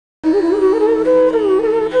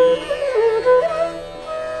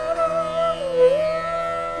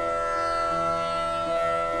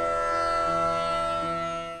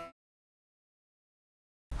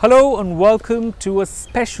Hello and welcome to a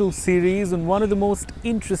special series on one of the most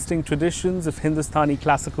interesting traditions of Hindustani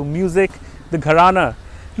classical music, the Gharana,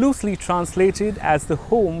 loosely translated as the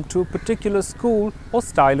home to a particular school or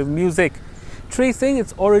style of music. Tracing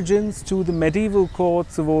its origins to the medieval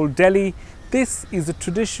courts of Old Delhi, this is a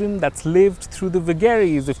tradition that's lived through the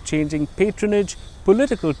vagaries of changing patronage,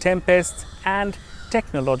 political tempests and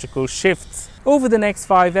technological shifts. Over the next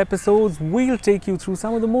 5 episodes, we'll take you through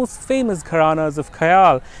some of the most famous gharanas of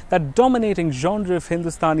Khyal, that dominating genre of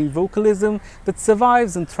Hindustani vocalism that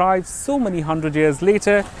survives and thrives so many hundred years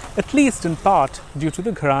later, at least in part due to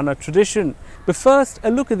the Gharana tradition. But first,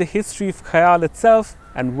 a look at the history of Khyal itself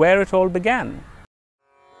and where it all began.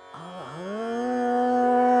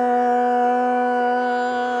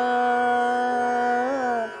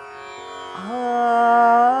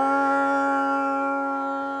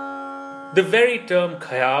 The very term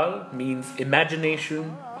Khyal means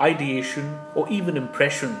imagination, ideation, or even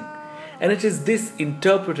impression, and it is this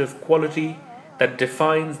interpretive quality that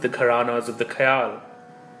defines the Gharanas of the Khyal.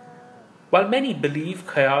 While many believe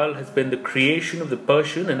Khyal has been the creation of the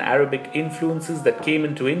Persian and Arabic influences that came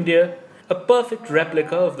into India, a perfect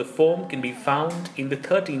replica of the form can be found in the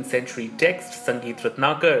 13th century text Sangeet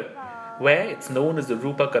Ratnakar, where it's known as the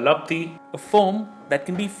Rupa Kalapti, a form that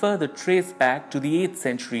can be further traced back to the 8th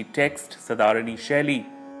century text Sadarani Shaili.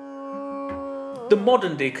 The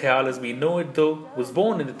modern day Khyal as we know it, though, was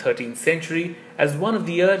born in the 13th century as one of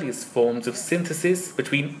the earliest forms of synthesis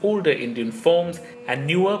between older Indian forms and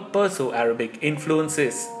newer Perso-Arabic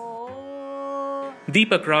influences.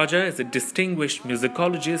 Deepak Raja is a distinguished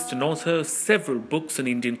musicologist and author of several books on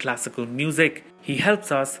Indian classical music. He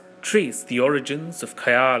helps us trace the origins of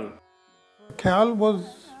Khyal. Khyal was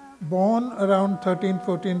born around 13th,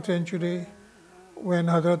 14th century when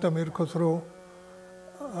Hazrat Amir Khusro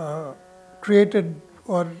created,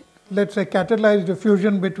 or let's say catalyzed, a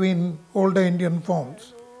fusion between older Indian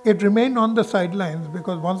forms. It remained on the sidelines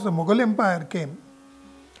because once the Mughal Empire came,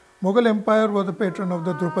 Mughal Empire was the patron of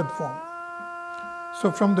the Drupad form.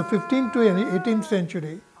 So from the 15th to 18th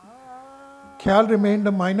century, Khyal remained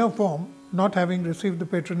a minor form, not having received the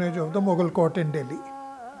patronage of the Mughal court in Delhi.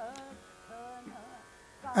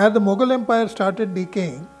 As the Mughal Empire started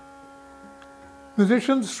decaying,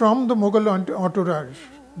 musicians from the Mughal entourage,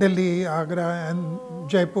 Delhi, Agra and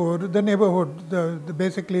Jaipur, the neighborhood,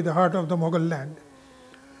 basically the heart of the Mughal land,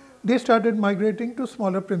 they started migrating to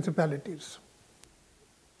smaller principalities.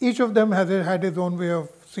 Each of them had his own way of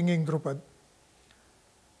singing Drupad.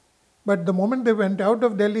 But the moment they went out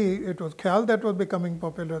of Delhi, it was Khyal that was becoming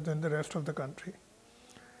popular than the rest of the country.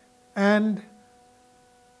 And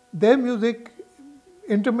their music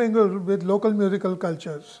intermingled with local musical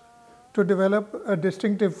cultures to develop a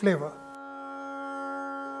distinctive flavor.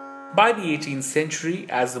 By the 18th century,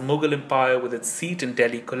 as the Mughal Empire with its seat in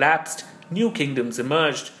Delhi collapsed, new kingdoms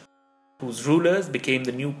emerged, whose rulers became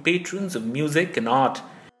the new patrons of music and art.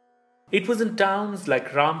 It was in towns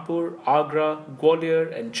like Rampur, Agra,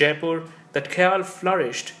 Gwalior and Jaipur that Khyal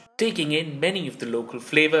flourished, taking in many of the local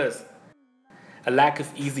flavors. A lack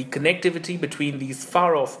of easy connectivity between these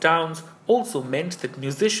far-off towns also meant that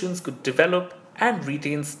musicians could develop and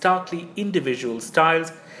retain starkly individual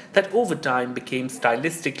styles that over time became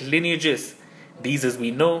stylistic lineages. These, as we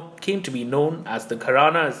know, came to be known as the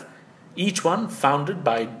Gharanas, each one founded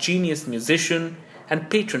by a genius musician and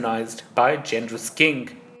patronized by a generous king.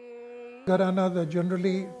 Gharanas are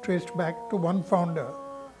generally traced back to one founder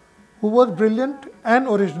who was brilliant and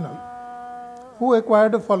original, who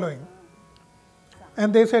acquired a following.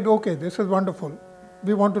 And they said, okay, this is wonderful.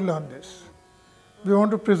 We want to learn this. We want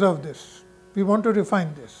to preserve this. We want to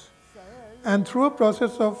refine this. And through a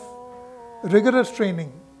process of rigorous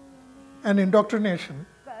training and indoctrination,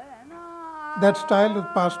 that style is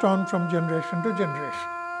passed on from generation to generation.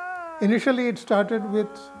 Initially, it started with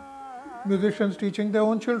musicians teaching their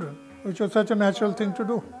own children, which was such a natural thing to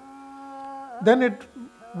do. Then it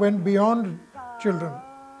went beyond children,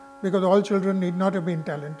 because all children need not have been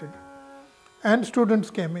talented. And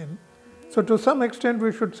students came in. So to some extent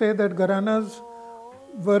we should say that Gharanas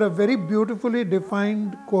were a very beautifully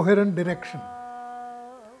defined, coherent direction.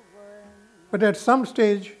 But at some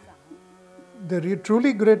stage, the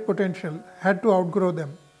truly great potential had to outgrow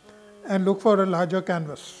them and look for a larger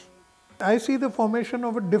canvas. I see the formation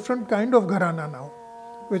of a different kind of Gharana now,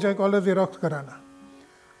 which I call a Xerox Gharana.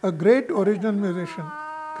 A great original musician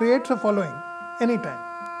creates a following anytime.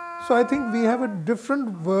 So I think we have a different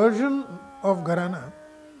version of Gharana.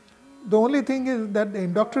 The only thing is that the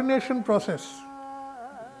indoctrination process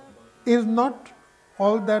is not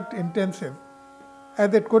all that intensive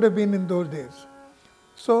as it could have been in those days.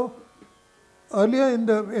 So Earlier in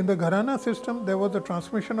the Gharana system, there was a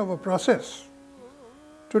transmission of a process.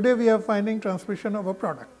 Today we are finding transmission of a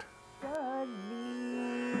product.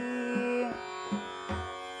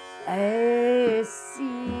 ऐसी